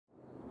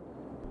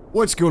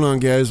What's going on,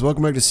 guys?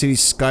 Welcome back to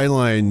Cities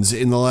Skylines.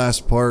 In the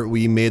last part,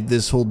 we made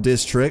this whole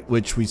district,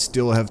 which we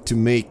still have to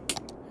make.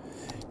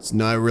 It's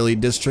not really a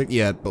district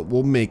yet, but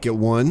we'll make it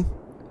one.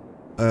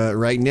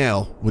 Right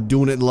now. We're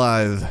doing it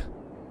live.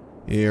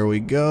 Here we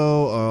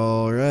go.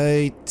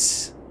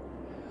 Alright.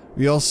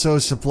 We also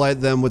supplied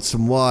them with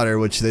some water,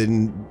 which they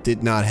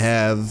did not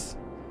have.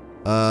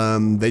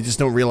 They just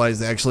don't realize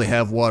they actually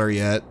have water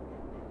yet.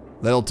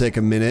 That'll take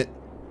a minute.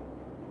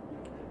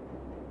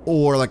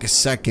 Or like a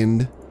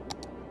second.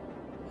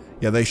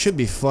 Yeah, they should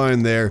be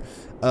fine there.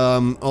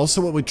 Also,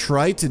 what we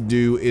try to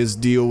do is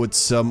deal with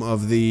some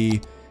of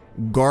the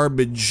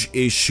garbage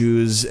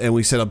issues, and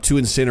we set up 2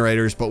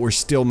 incinerators, but we're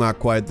still not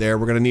quite there.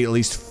 We're gonna need at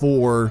least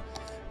 4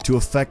 to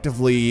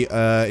effectively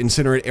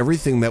incinerate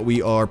everything that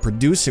we are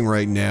producing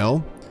right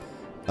now.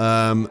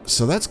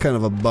 So that's kind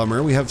of a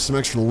bummer. We have some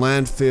extra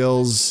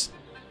landfills,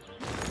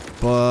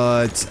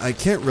 but I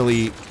can't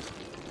really...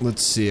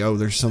 Let's see. Oh,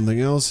 there's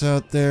something else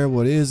out there.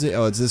 What is it?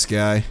 Oh, it's this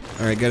guy.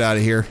 Alright, get out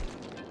of here.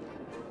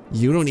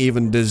 You don't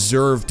even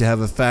deserve to have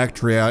a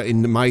factory out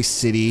in my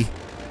city,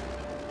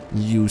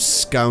 you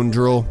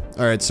scoundrel.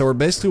 Alright, so we're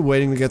basically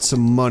waiting to get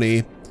some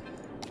money,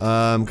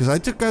 because I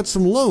took out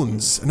some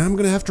loans, and I'm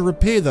gonna have to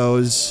repay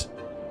those.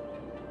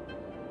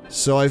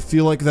 So I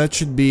feel like that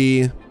should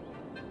be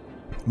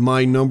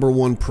my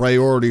 #1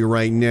 priority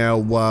right now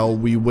while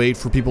we wait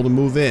for people to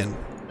move in.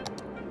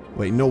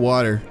 Wait, no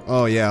water.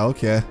 Oh yeah,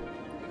 okay.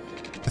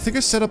 I think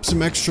I set up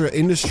some extra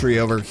industry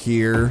over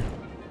here.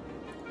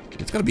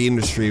 It's gotta be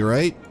industry,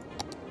 right?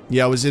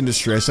 Yeah, it was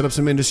industry. I set up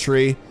some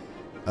industry,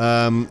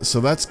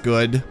 so that's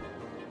good.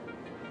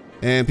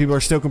 And people are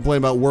still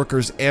complaining about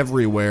workers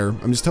everywhere.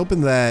 I'm just hoping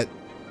that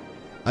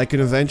I can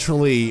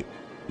eventually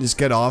just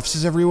get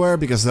offices everywhere,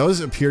 because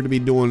those appear to be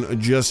doing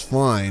just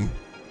fine.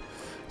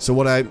 So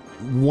what I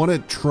want to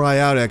try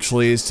out,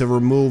 actually, is to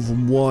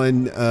remove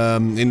one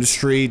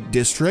industry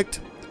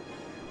district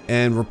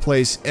and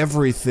replace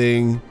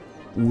everything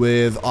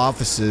with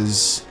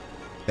offices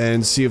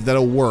and see if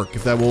that'll work,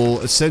 if that will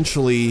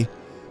essentially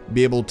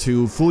be able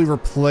to fully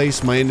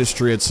replace my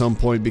industry at some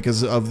point,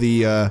 because of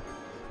the, well,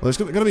 there's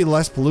gonna be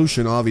less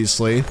pollution,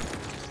 obviously.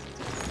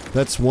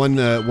 That's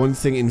one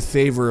thing in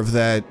favor of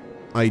that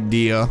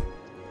idea.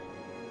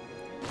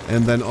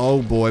 And then,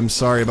 oh boy, I'm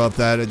sorry about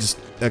that, I just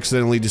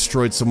accidentally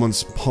destroyed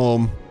someone's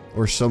home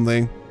or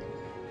something.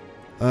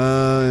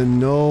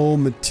 No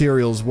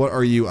materials. What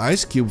are you?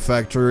 Ice Cube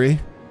Factory?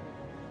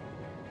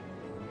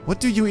 What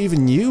do you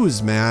even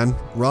use, man?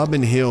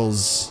 Robin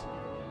Hills.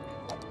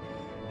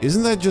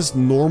 Isn't that just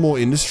normal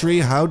industry?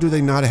 How do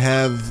they not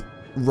have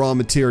raw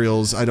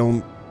materials? I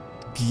don't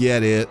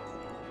get it.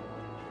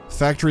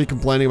 Factory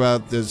complaining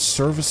about the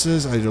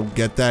services? I don't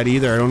get that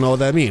either. I don't know what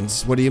that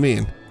means. What do you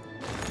mean?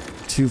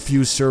 Too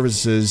few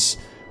services.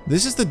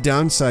 This is the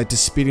downside to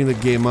speeding the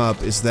game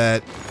up, is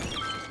that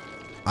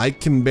I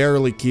can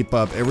barely keep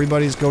up.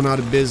 Everybody's going out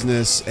of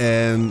business,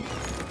 and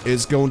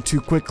it's going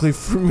too quickly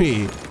for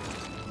me.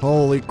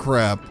 Holy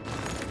crap.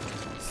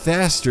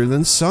 Faster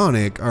than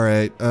Sonic.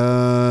 Alright,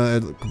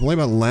 complain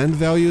about land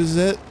value, is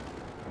it?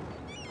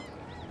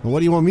 Well,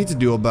 what do you want me to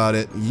do about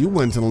it? You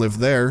went and lived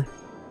there.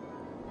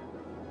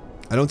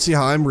 I don't see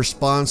how I'm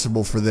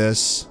responsible for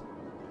this.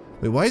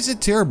 Wait, why is it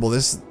terrible?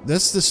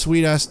 That's the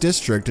sweet-ass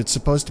district. It's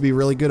supposed to be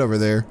really good over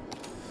there.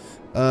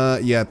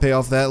 Yeah, pay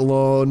off that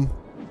loan.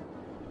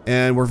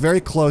 And we're very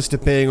close to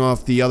paying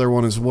off the other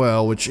one as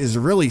well, which is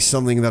really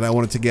something that I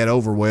wanted to get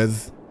over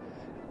with.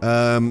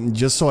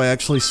 Just so I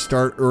actually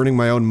start earning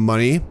my own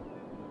money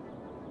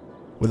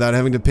without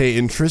having to pay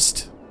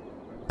interest.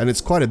 And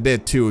it's quite a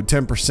bit too,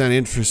 10%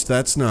 interest,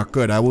 that's not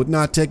good. I would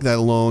not take that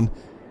loan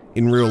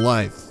in real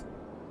life.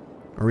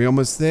 Are we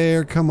almost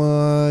there? Come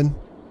on.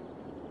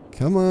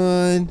 Come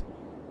on.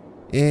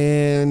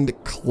 And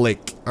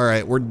click.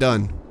 Alright, we're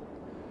done.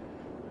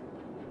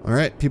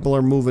 Alright, people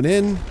are moving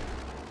in.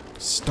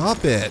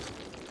 Stop it.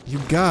 You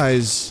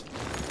guys...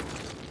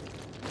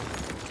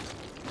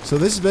 So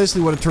this is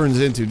basically what it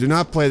turns into. Do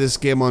not play this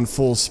game on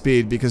full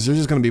speed, because they're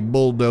just going to be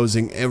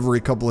bulldozing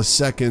every couple of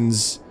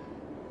seconds,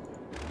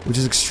 which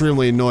is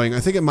extremely annoying. I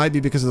think it might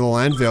be because of the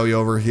land value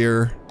over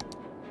here.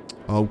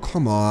 Oh,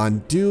 come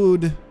on,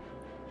 dude.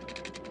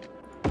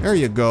 There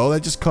you go.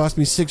 That just cost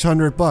me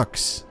 600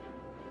 bucks.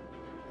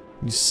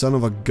 You son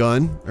of a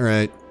gun.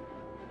 Alright.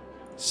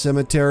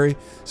 Cemetery.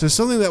 So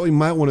something that we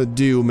might want to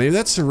do, maybe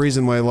that's the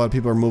reason why a lot of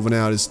people are moving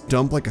out, is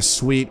dump like a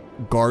sweet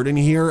garden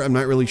here. I'm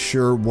not really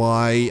sure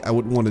why I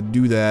would want to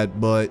do that,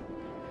 but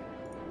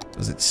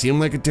does it seem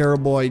like a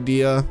terrible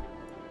idea?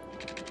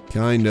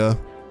 Kinda.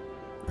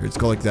 Let's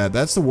go like that.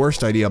 That's the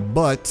worst idea,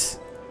 but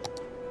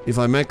if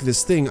I make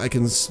this thing, I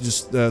can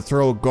just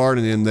throw a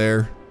garden in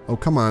there. Oh,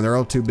 come on, they're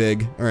all too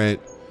big. Alright.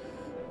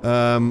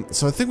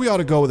 So I think we ought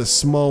to go with a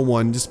small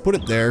one. Just put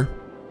it there.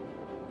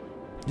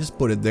 Just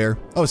put it there.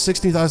 Oh,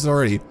 16,000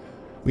 already.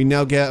 We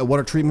now get a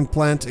water treatment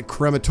plant, a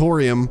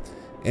crematorium,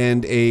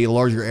 and a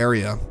larger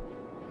area.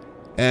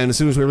 And as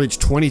soon as we reach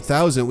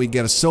 20,000, we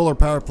get a solar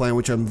power plant,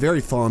 which I'm very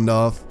fond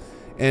of,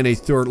 and a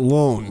 3rd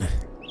loan.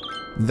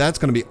 That's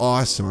going to be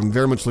awesome. I'm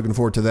very much looking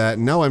forward to that.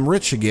 And now I'm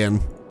rich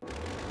again.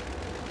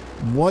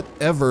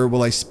 Whatever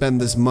will I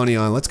spend this money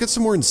on? Let's get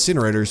some more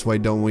incinerators, why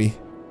don't we?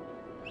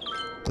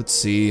 Let's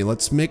see,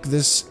 let's make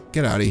this...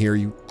 Get out of here,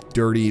 you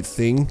dirty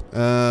thing.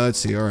 Let's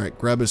see, alright,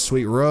 grab a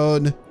sweet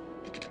road.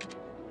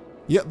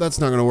 Yep, that's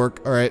not gonna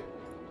work, alright.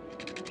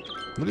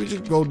 Let me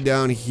just go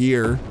down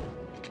here.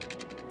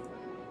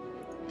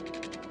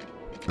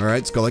 Alright,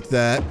 let's go like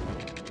that.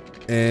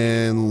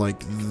 And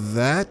like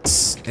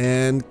that.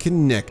 And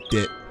connect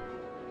it.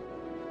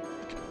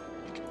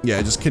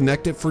 Yeah, just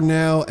connect it for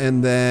now.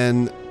 And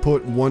then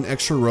put one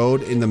extra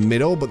road in the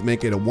middle, but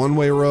make it a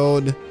one-way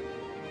road.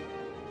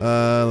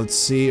 Let's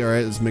see.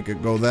 Alright, let's make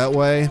it go that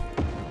way.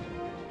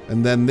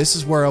 And then this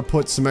is where I'll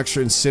put some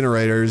extra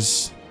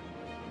incinerators.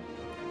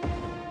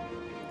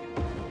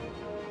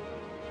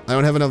 I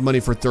don't have enough money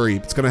for 3.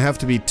 It's gonna have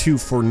to be 2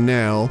 for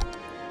now.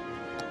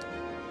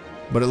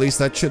 But at least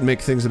that should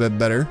make things a bit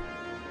better.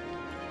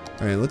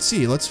 Alright, let's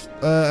see.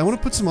 I want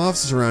to put some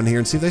offices around here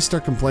and see if they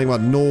start complaining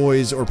about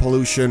noise or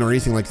pollution or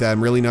anything like that.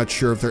 I'm really not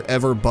sure if they're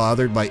ever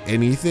bothered by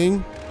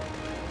anything.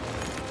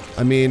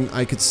 I mean,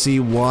 I could see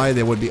why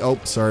they would be... Oh,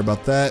 sorry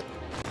about that.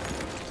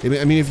 I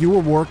mean, if you were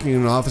working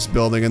in an office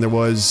building and there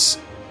was,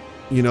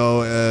 you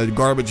know,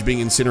 garbage being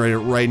incinerated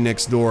right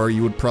next door,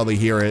 you would probably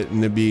hear it and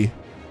it'd be...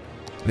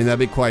 I mean, that'd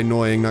be quite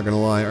annoying, not gonna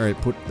lie. Alright,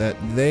 put that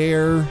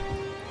there.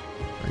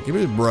 Alright, give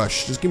me the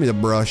brush. Just give me the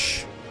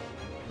brush.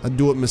 I'll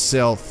do it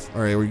myself.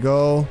 Alright, here we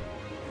go.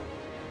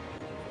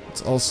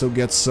 Let's also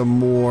get some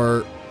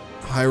more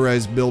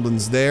high-rise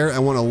buildings there. I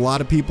want a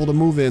lot of people to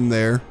move in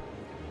there.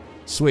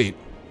 Sweet.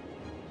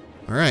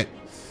 Alright.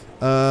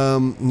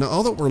 Now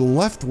all that we're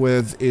left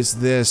with is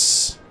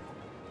this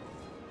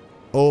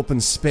open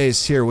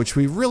space here, which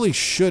we really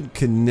should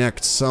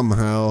connect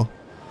somehow.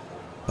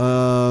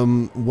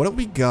 What have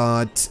we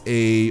got?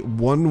 A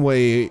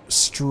one-way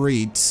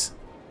street.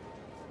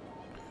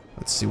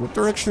 Let's see, what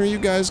direction are you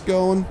guys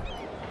going?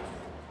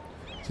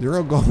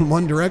 0 going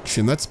one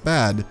direction, that's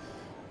bad.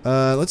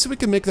 Let's see if we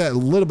can make that a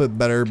little bit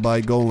better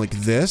by going like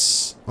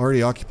this.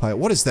 Already occupied.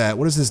 What is that?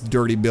 What is this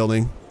dirty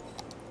building?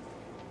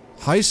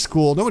 High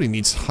school? Nobody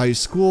needs high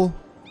school.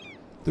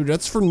 Dude,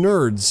 that's for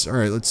nerds.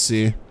 Alright, let's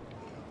see.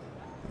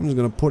 I'm just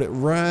gonna put it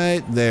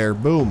right there.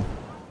 Boom.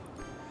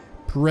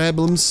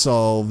 Problem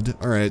solved.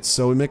 Alright,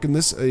 so we're making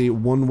this a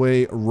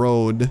one-way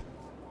road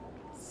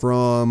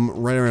from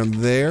right around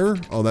there.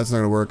 Oh, that's not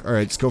gonna work.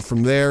 Alright, just go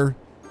from there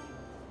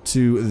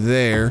to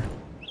there.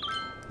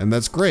 And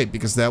that's great,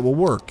 because that will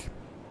work.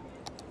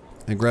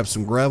 And grab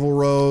some gravel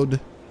road.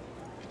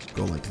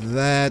 Go like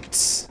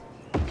that.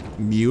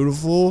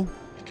 Beautiful.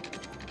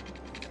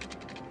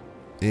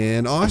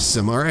 And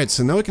awesome. Alright,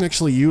 so now we can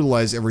actually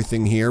utilize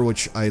everything here,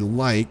 which I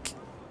like.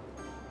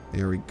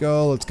 There we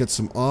go. Let's get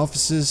some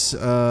offices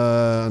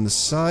on the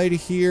side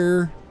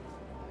here.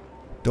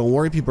 Don't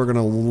worry, people are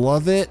gonna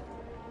love it.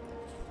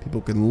 People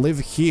can live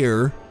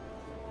here.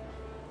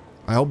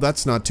 I hope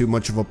that's not too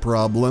much of a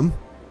problem.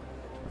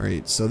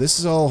 Alright, so this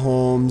is all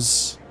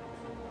homes.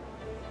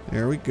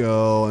 There we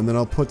go. And then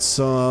I'll put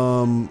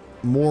some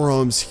more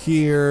homes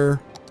here.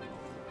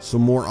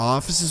 Some more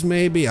offices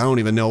maybe? I don't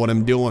even know what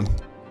I'm doing.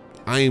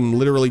 I am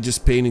literally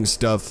just painting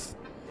stuff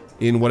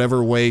in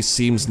whatever way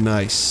seems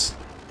nice.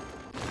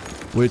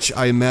 Which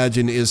I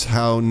imagine is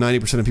how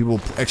 90% of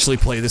people actually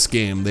play this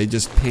game. They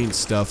just paint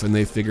stuff and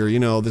they figure, you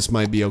know, this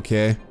might be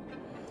okay.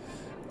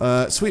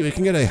 Sweet, we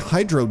can get a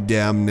hydro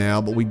dam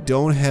now, but we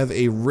don't have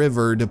a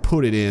river to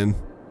put it in.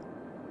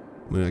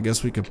 I mean, I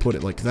guess we could put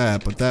it like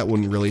that, but that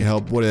wouldn't really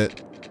help, would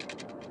it?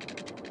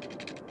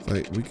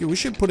 Like, we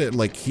should put it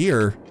like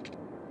here.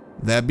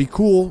 That'd be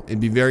cool. It'd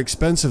be very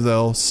expensive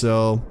though,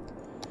 so...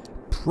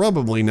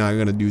 Probably not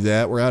gonna do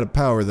that. We're out of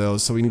power though,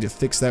 so we need to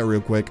fix that real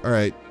quick.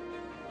 Alright.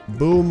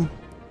 Boom.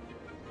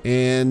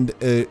 And,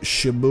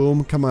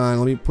 shaboom. Come on,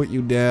 let me put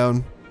you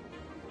down.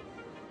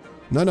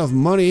 Not enough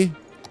money?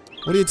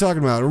 What are you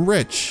talking about? I'm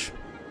rich.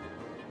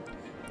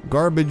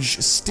 Garbage,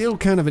 still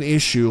kind of an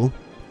issue.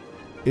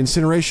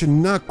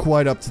 Incineration, not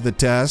quite up to the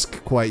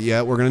task quite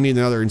yet. We're gonna need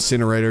another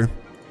incinerator.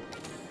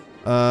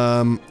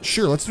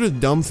 Sure, let's do the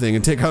dumb thing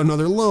and take out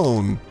another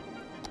loan.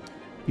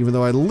 Even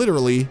though I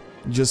literally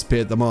just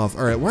paid them off.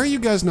 Alright, why are you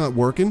guys not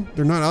working?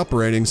 They're not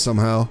operating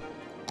somehow.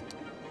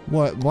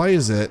 What? Why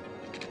is it?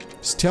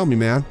 Just tell me,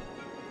 man.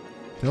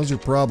 What the hell's your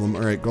problem?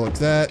 Alright, go like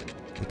that,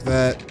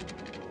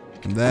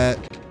 and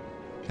that,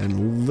 and a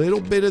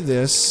little bit of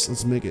this.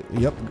 Let's make it,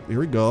 yep, here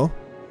we go.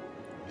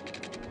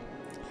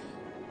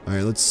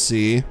 Alright, let's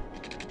see.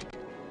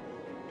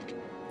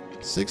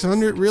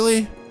 600,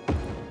 really?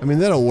 I mean,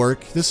 that'll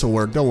work. This'll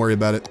work, don't worry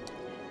about it.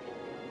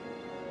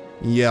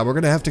 Yeah, we're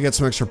gonna have to get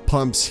some extra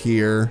pumps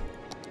here.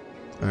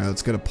 Alright,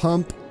 let's get a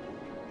pump.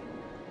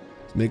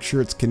 Let's make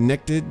sure it's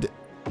connected.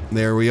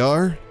 There we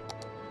are.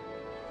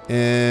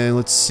 And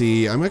let's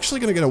see. I'm actually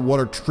gonna get a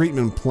water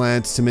treatment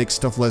plant to make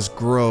stuff less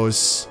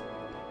gross.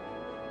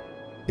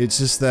 It's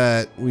just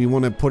that we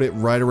want to put it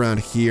right around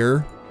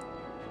here.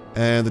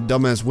 And the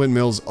dumbass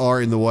windmills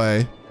are in the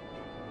way.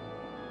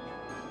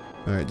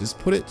 Alright, just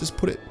put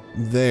it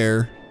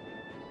there.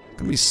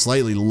 Gonna be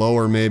slightly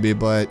lower maybe,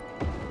 but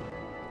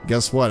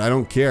guess what? I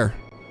don't care.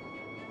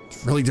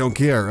 Really don't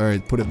care.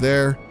 Alright, put it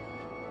there.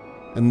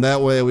 And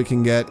that way we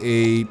can get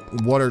a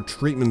water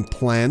treatment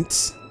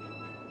plant.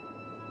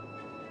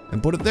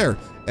 And put it there.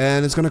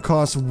 And it's gonna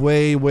cost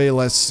way, way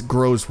less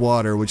gross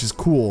water, which is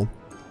cool.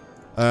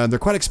 They're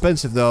quite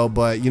expensive though,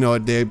 but you know,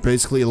 they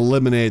basically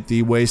eliminate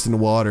the waste in the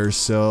water,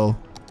 so...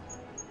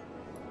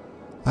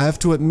 I have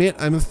to admit,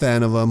 I'm a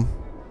fan of them.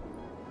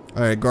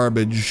 Alright,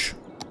 garbage.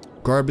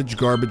 Garbage,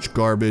 garbage,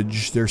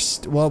 garbage.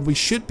 Well, we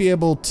should be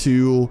able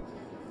to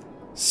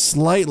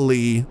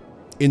slightly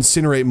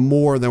incinerate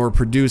more than we're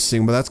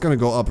producing, but that's gonna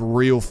go up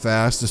real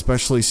fast,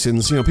 especially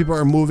since, you know, people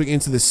are moving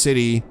into the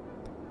city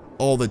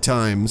all the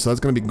time, so that's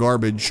gonna be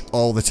garbage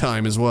all the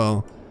time as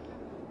well.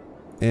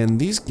 And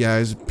these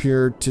guys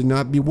appear to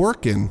not be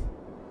working.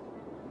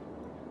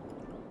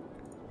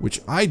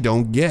 Which I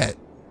don't get.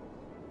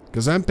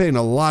 Because I'm paying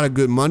a lot of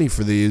good money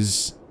for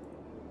these.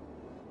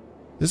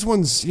 This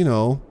one's, you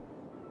know...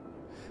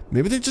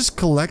 Maybe they're just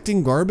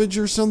collecting garbage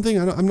or something?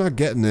 I'm not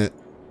getting it.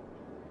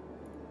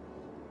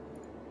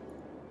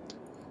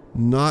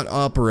 Not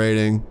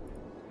operating.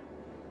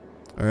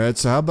 Alright,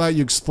 so how about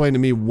you explain to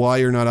me why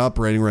you're not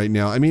operating right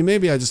now? I mean,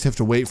 maybe I just have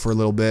to wait for a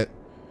little bit.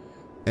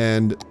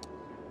 And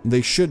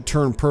they should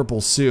turn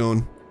purple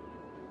soon.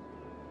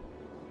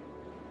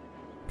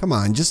 Come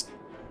on, just...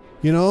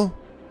 You know?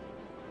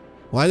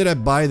 Why did I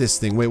buy this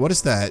thing? Wait, what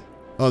is that?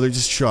 Oh, they're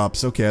just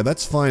shops. Okay,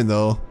 that's fine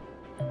though.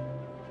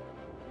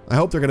 I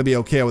hope they're gonna be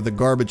okay with the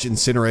garbage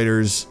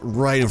incinerators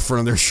right in front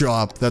of their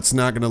shop. That's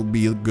not gonna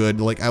be good.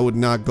 Like, I would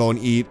not go and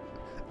eat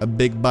a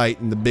Big Bite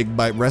in the Big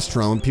Bite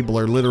restaurant when people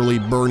are literally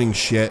burning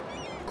shit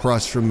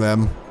across from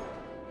them.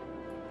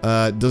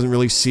 It doesn't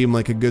really seem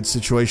like a good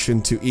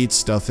situation to eat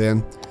stuff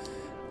in.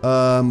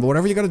 But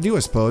whatever you gotta do, I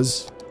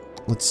suppose.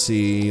 Let's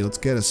see. Let's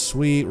get a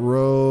sweet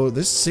road.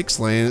 This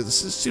 6-lane,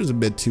 this seems a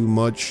bit too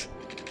much.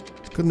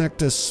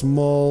 Connect a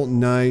small,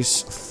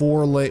 nice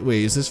 4-lane.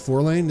 Wait, is this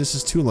 4-lane? This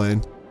is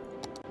 2-lane.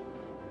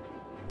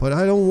 But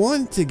I don't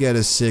want to get a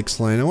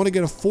 6-lane. I want to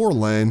get a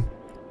 4-lane.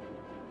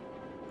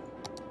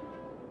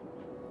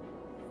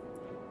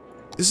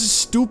 This is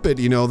stupid,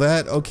 you know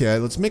that? Okay,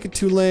 let's make it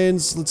 2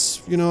 lanes.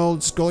 Let's, you know,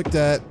 let's go like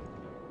that.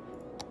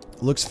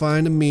 Looks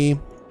fine to me.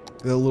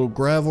 Got a little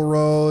gravel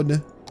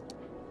road.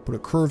 Put a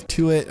curve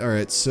to it.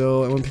 Alright,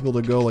 so I want people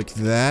to go like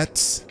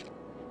that.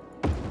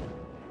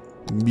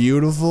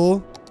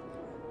 Beautiful.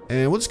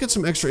 And we'll just get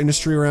some extra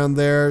industry around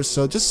there.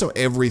 So just so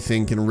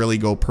everything can really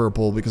go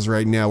purple, because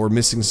right now we're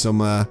missing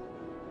some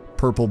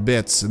purple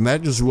bits, and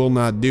that just will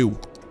not do.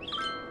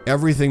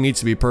 Everything needs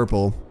to be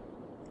purple.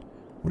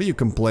 What are you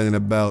complaining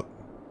about?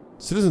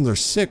 Citizens are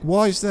sick.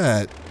 Why is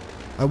that?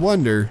 I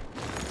wonder.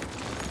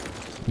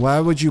 Why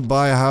would you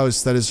buy a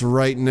house that is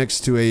right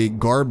next to a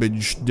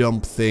garbage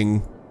dump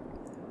thing?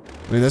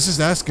 I mean, that's just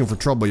asking for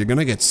trouble. You're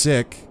gonna get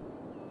sick.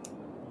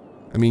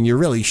 I mean, you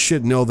really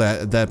should know that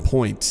at that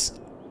point.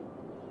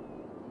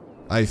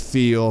 I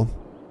feel.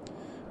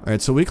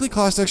 Alright, so weekly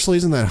cost actually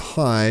isn't that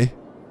high.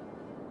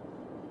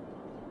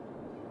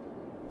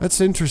 That's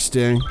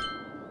interesting.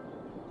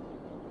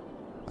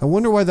 I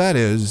wonder why that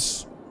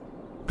is.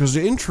 Because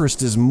the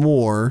interest is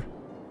more.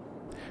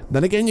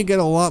 Then again, you get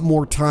a lot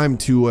more time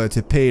to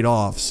pay it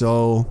off,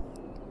 so...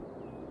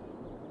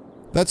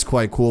 That's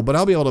quite cool, but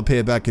I'll be able to pay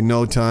it back in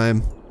no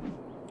time.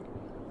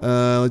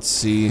 Let's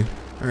see.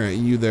 Alright,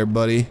 you there,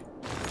 buddy.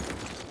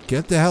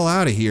 Get the hell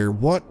out of here.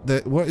 What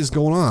is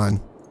going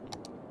on?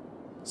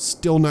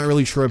 Still not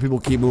really sure why people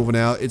keep moving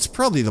out. It's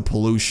probably the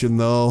pollution,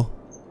 though.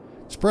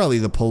 It's probably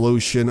the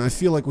pollution. I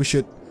feel like we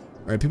should...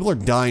 Alright, people are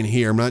dying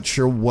here. I'm not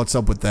sure what's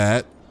up with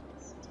that.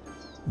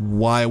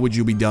 Why would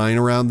you be dying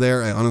around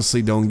there? I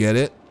honestly don't get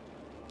it.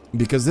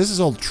 Because this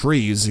is all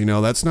trees, you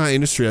know. That's not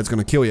industry that's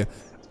gonna kill you.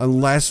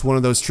 Unless one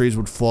of those trees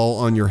would fall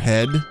on your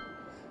head.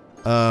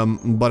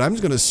 But I'm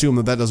just gonna assume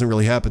that that doesn't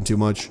really happen too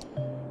much.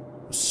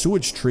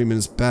 Sewage treatment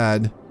is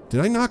bad.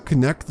 Did I not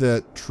connect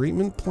the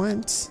treatment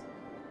plants?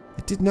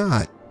 I did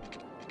not.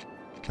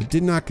 I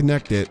did not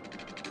connect it.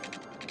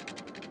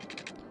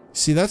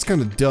 See, that's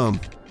kind of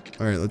dumb.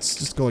 Alright, let's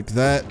just go like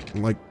that.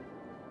 Like,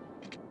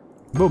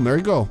 boom, there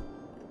you go.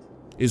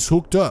 It's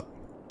hooked up.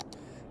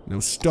 Now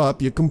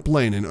stop, you're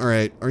complaining.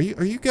 Alright, are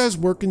you guys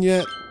working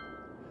yet?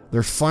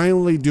 They're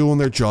finally doing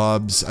their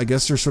jobs. I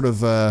guess they're sort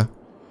of,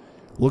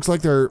 looks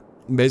like they're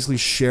basically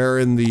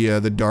sharing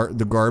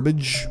the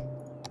garbage.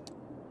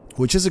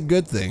 Which is a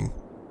good thing.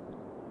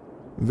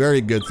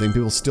 Very good thing.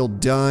 People still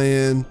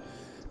dying.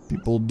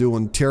 People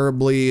doing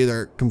terribly.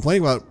 They're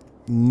complaining about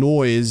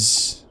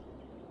noise.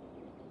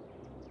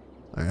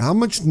 Alright, how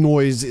much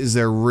noise is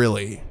there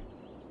really?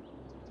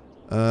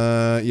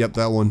 Yep,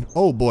 that one.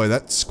 Oh boy,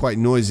 that's quite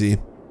noisy.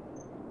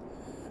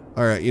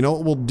 Alright, you know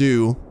what we'll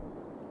do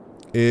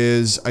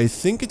is, I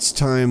think it's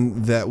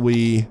time that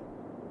we...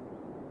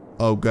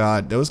 Oh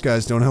god, those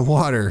guys don't have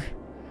water.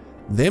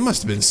 They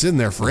must have been sitting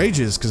there for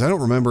ages, because I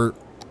don't remember...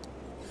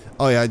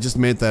 Oh yeah, I just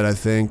made that, I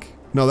think.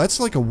 No, that's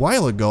like a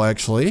while ago,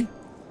 actually.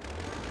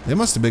 They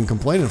must have been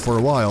complaining for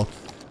a while.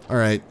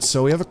 Alright,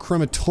 so we have a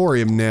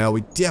crematorium now.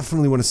 We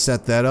definitely want to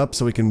set that up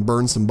so we can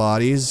burn some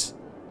bodies.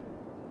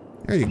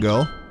 There you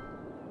go.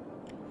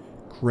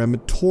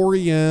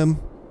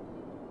 Crematorium.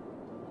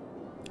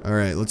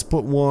 Alright, let's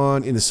put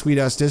one in the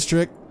sweet-ass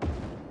district.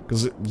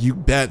 Because you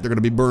bet they're going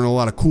to be burning a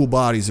lot of cool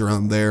bodies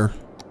around there.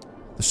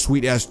 The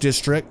sweet-ass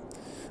district.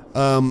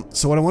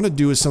 So what I want to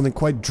do is something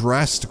quite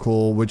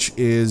drastical, which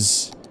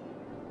is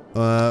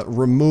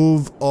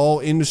remove all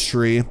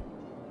industry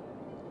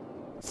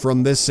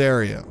from this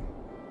area.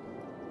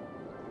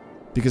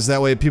 Because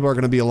that way people are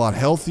going to be a lot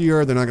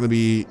healthier. They're not going to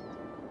be...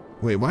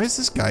 Wait, why is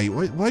this guy...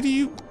 Why do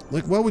you...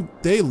 Like, why would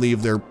they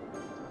leave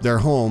their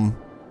home?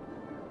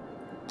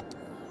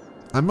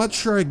 I'm not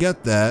sure I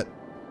get that.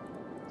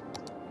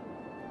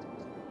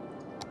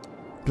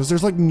 Because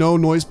there's like no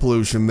noise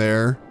pollution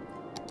there.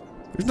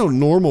 There's no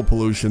normal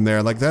pollution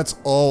there. Like that's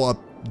all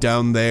up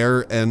down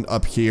there and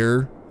up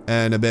here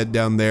and a bit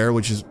down there,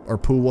 which is our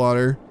pool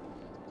water.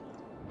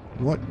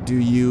 What do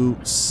you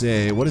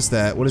say? What is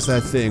that? What is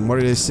that thing? What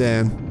are they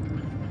saying?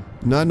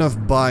 Not enough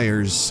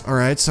buyers.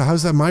 Alright, so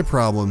how's that my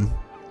problem?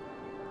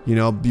 You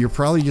know, you're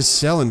probably just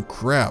selling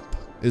crap,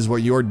 is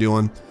what you're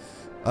doing.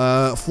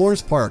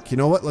 Florence Park. You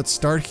know what? Let's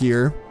start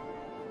here.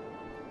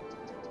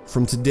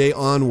 From today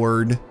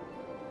onward,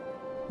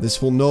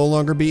 this will no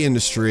longer be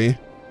industry.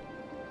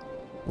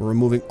 We're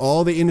removing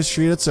all the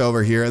industry that's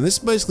over here, and this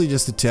is basically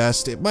just a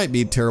test. It might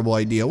be a terrible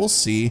idea. We'll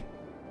see.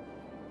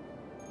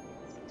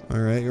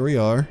 Alright, here we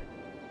are.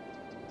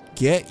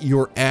 Get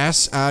your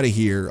ass out of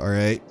here,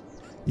 alright?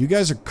 You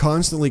guys are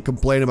constantly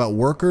complaining about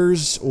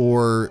workers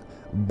or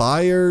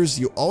buyers.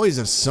 You always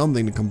have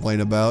something to complain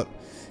about.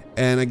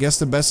 And I guess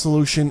the best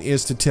solution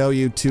is to tell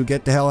you to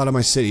get the hell out of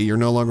my city. You're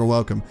no longer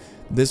welcome.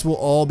 This will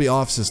all be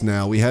offices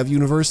now. We have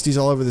universities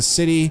all over the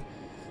city.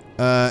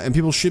 And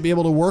people should be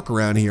able to work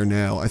around here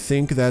now. I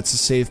think that's a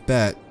safe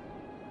bet.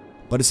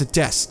 But it's a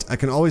test. I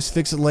can always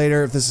fix it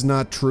later if this is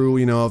not true.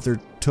 You know, if they're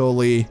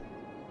totally...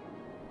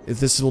 If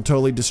this will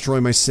totally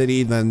destroy my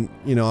city, then,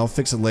 you know, I'll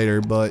fix it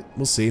later. But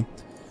we'll see.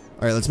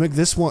 Alright, let's make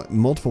this one...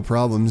 Multiple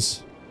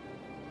problems.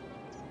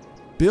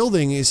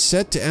 Building is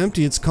set to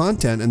empty its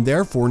content and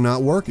therefore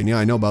not working. Yeah,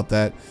 I know about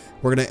that.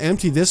 We're going to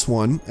empty this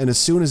one, and as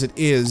soon as it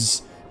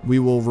is, we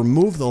will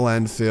remove the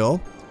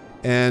landfill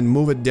and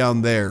move it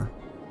down there.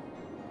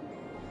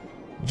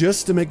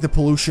 Just to make the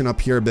pollution up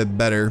here a bit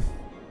better.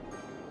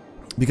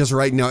 Because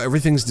right now,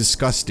 everything's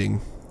disgusting.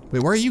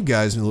 Wait, where are you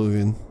guys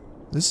moving?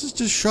 This is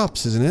just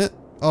shops, isn't it?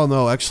 Oh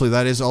no, actually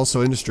that is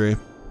also industry.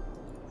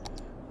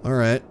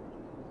 Alright.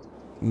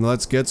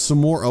 Let's get some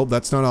more. Oh,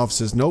 that's not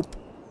offices. Nope.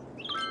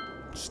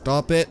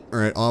 Stop it.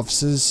 Alright,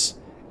 offices.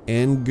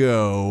 And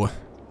go.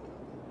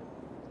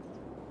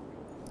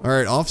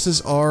 Alright,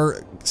 offices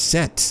are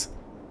set.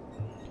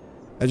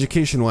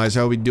 Education-wise,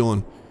 how are we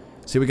doing?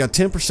 See, we got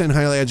 10%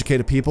 highly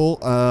educated people.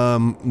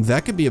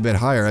 That could be a bit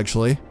higher,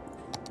 actually.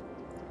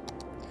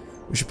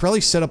 We should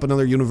probably set up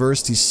another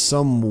university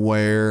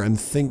somewhere. I'm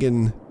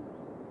thinking...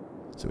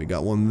 So we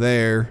got one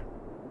there.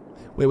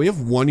 Wait, we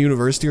have one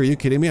university? Are you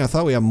kidding me? I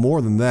thought we had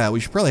more than that. We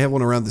should probably have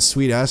one around the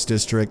sweet-ass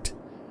district.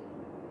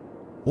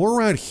 Or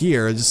around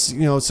here, just,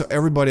 you know, so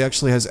everybody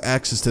actually has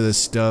access to this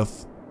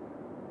stuff.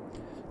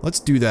 Let's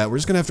do that. We're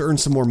just gonna have to earn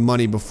some more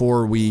money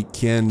before we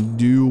can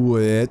do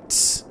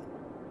it.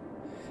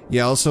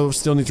 Yeah, also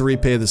still need to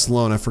repay this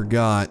loan. I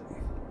forgot.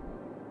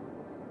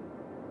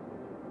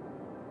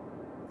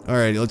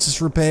 Alright, let's just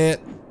repay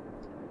it.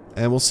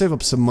 And we'll save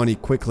up some money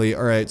quickly.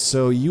 Alright,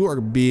 so you are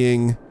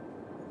being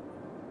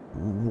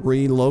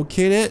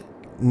relocated?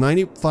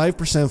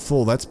 95%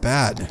 full. That's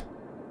bad.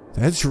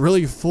 That's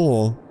really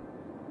full.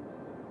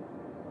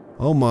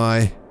 Oh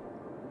my.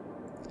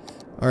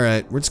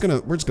 Alright, we're just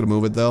gonna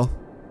move it though.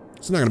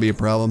 It's not gonna be a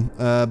problem.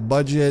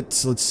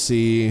 Budget, let's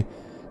see.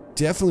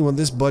 Definitely want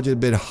this budget a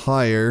bit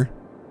higher.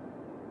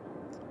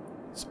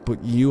 Let's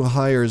put you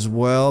higher as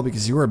well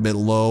because you were a bit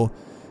low.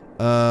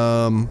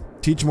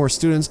 Teach more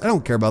students. I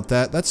don't care about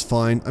that. That's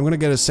fine. I'm gonna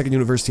get a second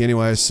university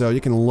anyway, so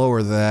you can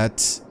lower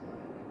that.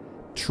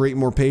 Treat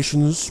more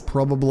patients,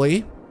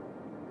 probably.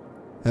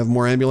 Have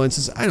more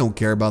ambulances. I don't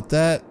care about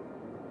that.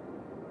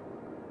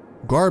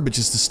 Garbage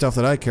is the stuff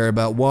that I care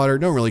about. Water,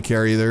 don't really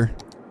care either.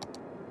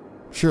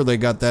 Sure, they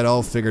got that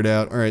all figured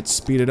out. Alright,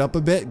 speed it up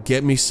a bit.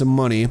 Get me some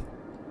money.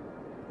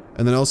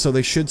 And then also,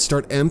 they should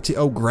start empty...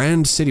 Oh,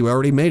 Grand City. We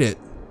already made it.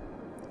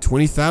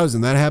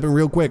 20,000. That happened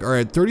real quick.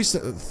 Alright,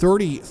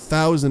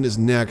 30,000 is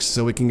next,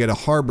 so we can get a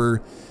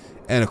harbor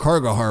and a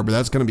cargo harbor.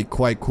 That's going to be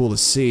quite cool to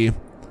see.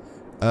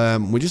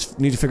 We just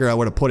need to figure out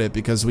where to put it,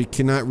 because we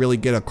cannot really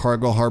get a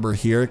cargo harbor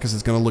here, because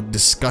it's going to look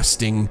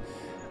disgusting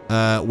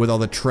with all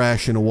the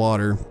trash in the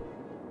water.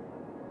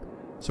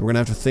 So we're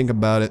going to have to think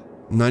about it.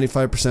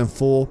 95%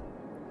 full.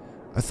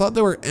 I thought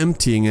they were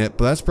emptying it,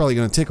 but that's probably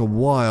going to take a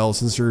while,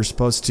 since they're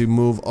supposed to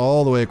move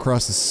all the way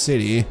across the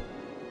city.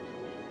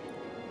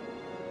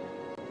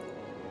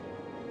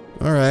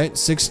 Alright,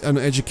 6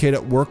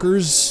 uneducated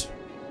workers.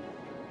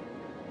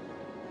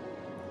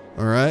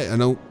 Alright, I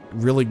don't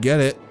really get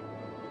it,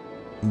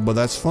 but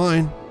that's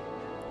fine.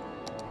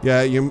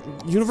 Yeah, your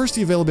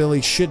university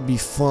availability should be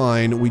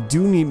fine. We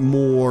do need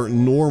more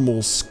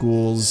normal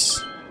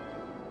schools.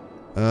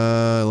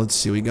 Let's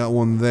see, we got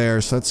one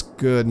there, so that's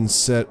good and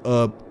set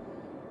up.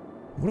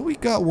 What do we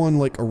got one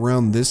like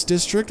around this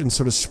district and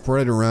sort of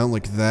spread around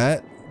like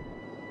that?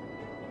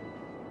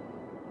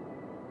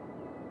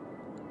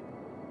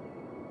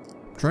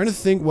 I'm trying to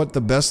think what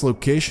the best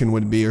location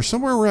would be, or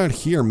somewhere around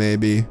here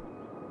maybe.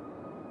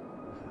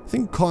 I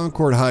think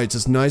Concord Heights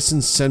is nice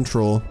and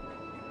central.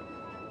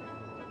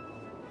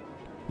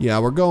 Yeah,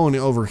 we're going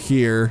over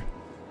here.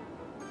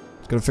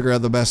 Gotta figure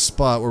out the best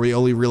spot where we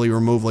only really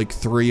remove like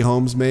 3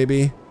 homes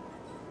maybe.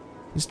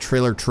 This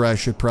trailer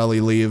trash should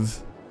probably leave.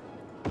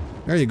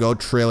 There you go,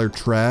 trailer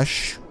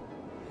trash.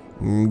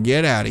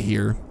 Get out of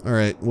here.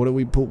 Alright, what do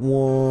we put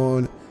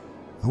one?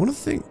 I want to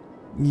think...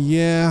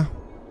 Yeah.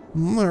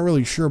 I'm not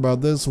really sure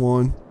about this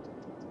one.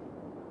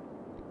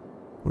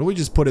 What do we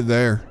just put it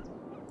there?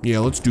 Yeah,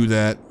 let's do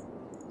that.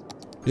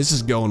 This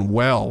is going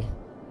well.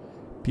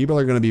 People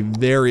are going to be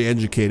very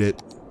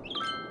educated.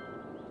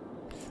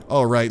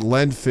 Oh, right,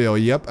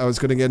 landfill. Yep, I was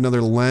going to get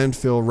another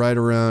landfill right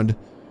around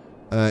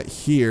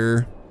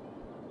here.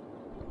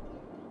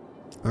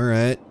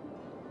 Alright.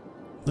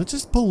 Let's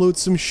just pollute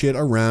some shit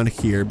around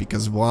here,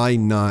 because why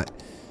not?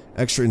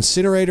 Extra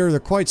incinerator, they're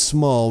quite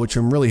small, which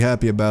I'm really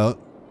happy about.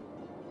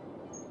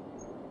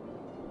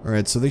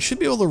 Alright, so they should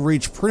be able to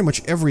reach pretty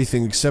much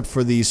everything except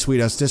for the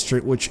Sweet Ass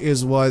District, which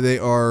is why they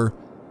are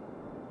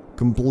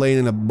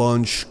complaining a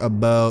bunch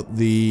about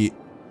the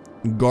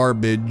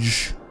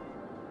garbage.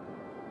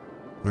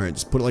 Alright,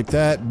 just put it like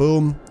that.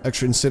 Boom.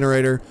 Extra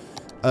incinerator.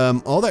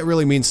 All that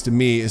really means to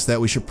me is that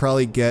we should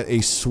probably get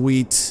a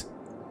sweet...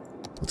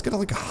 Let's get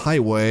like a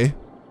highway.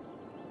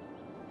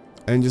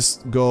 And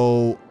just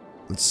go...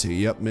 Let's see,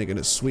 yep, make it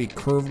a sweet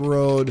curved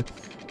road.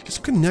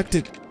 Just connect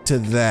it to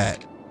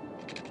that.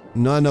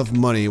 Not enough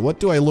money.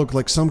 What do I look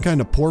like? Some kind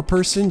of poor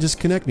person? Just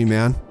connect me,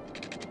 man.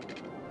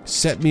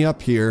 Set me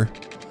up here.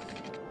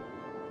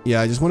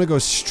 Yeah, I just want to go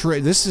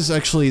straight... This is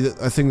actually,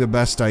 I think, the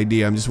best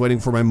idea. I'm just waiting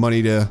for my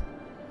money to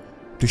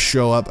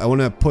show up. I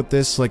want to put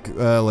this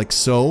like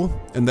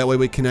so, and that way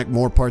we connect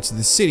more parts of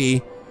the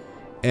city,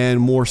 and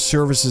more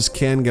services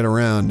can get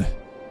around.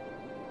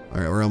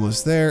 Alright, we're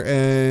almost there,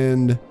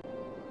 and...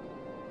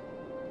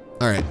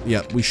 Alright,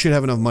 yeah, we should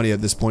have enough money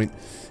at this point.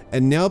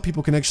 And now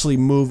people can actually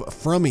move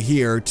from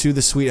here to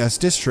the Sweet Ass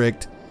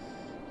District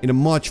in a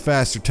much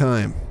faster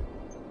time.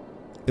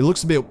 It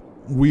looks a bit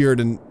weird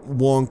and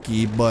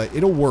wonky, but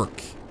it'll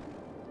work.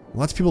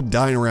 Lots of people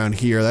dying around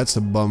here, that's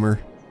a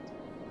bummer.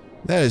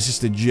 That is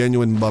just a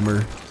genuine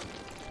bummer.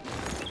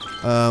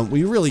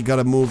 We really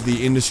gotta move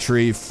the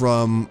industry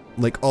from,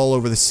 like, all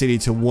over the city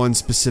to one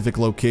specific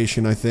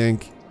location, I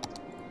think.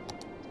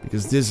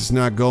 Because this is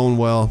not going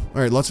well.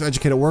 Alright, lots of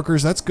educated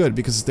workers, that's good,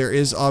 because there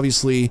is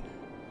obviously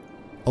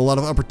a lot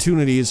of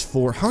opportunities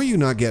for... How are you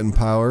not getting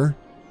power?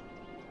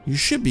 You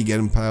should be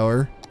getting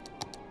power.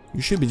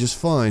 You should be just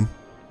fine.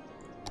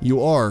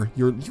 You are.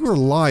 You're a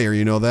liar,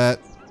 you know that?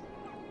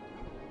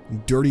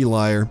 Dirty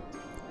liar.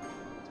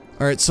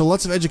 Alright, so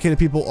lots of educated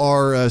people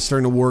are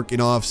starting to work in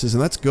offices,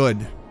 and that's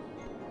good.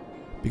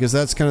 Because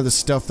that's kind of the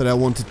stuff that I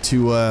wanted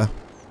to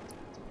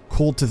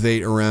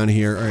cultivate around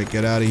here. Alright,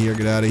 get out of here,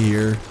 get out of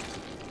here.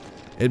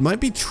 It might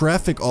be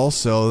traffic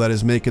also that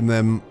is making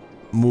them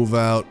move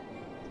out.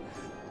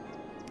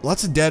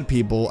 Lots of dead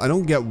people. I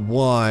don't get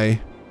why.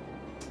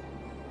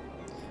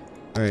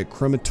 Alright,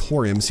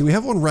 crematorium. See, we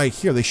have one right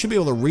here. They should be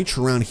able to reach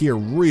around here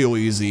real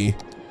easy.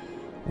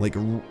 Like,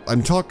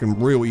 I'm talking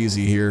real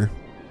easy here.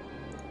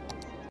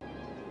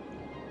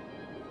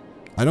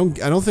 I don't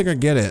think I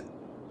get it.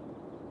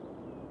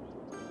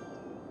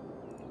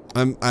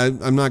 I'm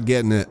not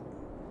getting it.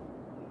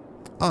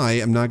 I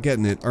am not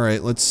getting it.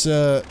 Alright, let's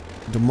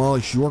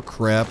demolish your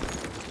crap.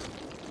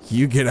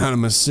 You get out of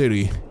my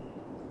city.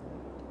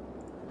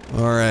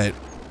 Alright.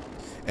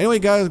 Anyway,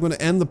 guys, I'm going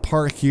to end the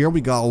park here.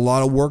 We got a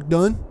lot of work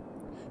done.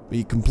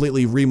 We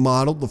completely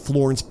remodeled the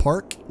Florence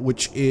Park,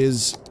 which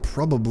is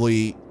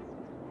probably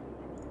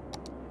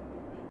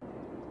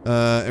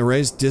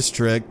erased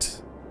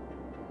district.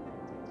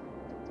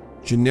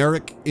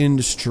 Generic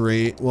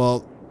industry.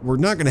 Well, we're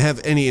not going to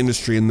have any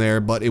industry in there,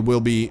 but it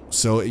will be,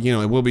 so, you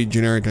know, it will be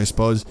generic, I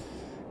suppose.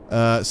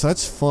 So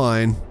that's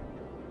fine.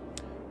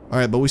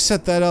 Alright, but we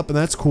set that up, and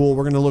that's cool.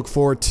 We're going to look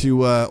forward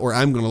to, or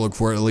I'm going to look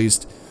forward at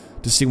least,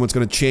 to seeing what's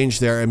going to change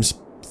there. I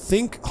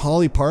think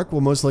Holly Park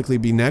will most likely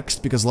be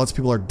next, because lots of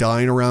people are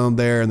dying around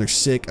there, and they're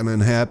sick and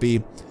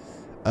unhappy.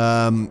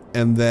 And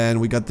then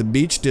we got the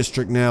Beach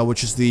District now,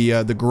 which is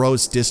the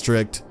gross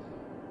district.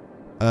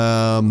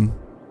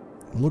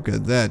 Look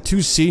at that.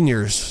 2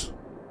 seniors.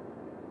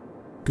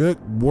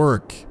 Good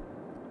work.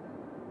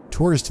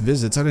 Tourist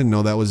visits. I didn't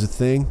know that was a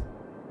thing.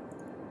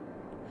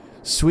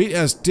 Sweet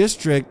Ass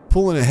District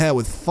pulling ahead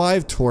with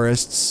 5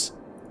 tourists.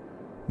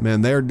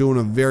 Man, they're doing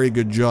a very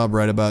good job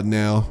right about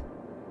now.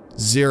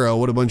 0.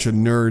 What a bunch of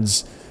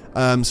nerds.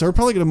 So we're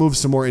probably going to move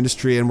some more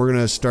industry, and we're going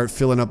to start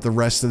filling up the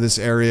rest of this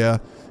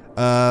area.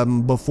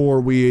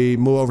 Before we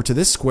move over to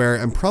this square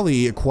and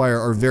probably acquire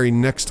our very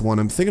next one.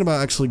 I'm thinking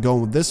about actually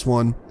going with this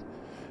one,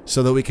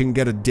 so that we can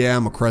get a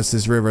dam across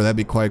this river. That'd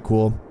be quite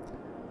cool.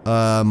 But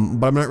I'm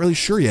not really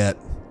sure yet.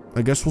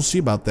 I guess we'll see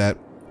about that.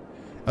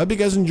 I hope you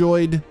guys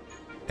enjoyed,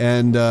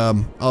 And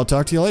I'll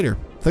talk to you later.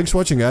 Thanks for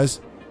watching,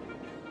 guys.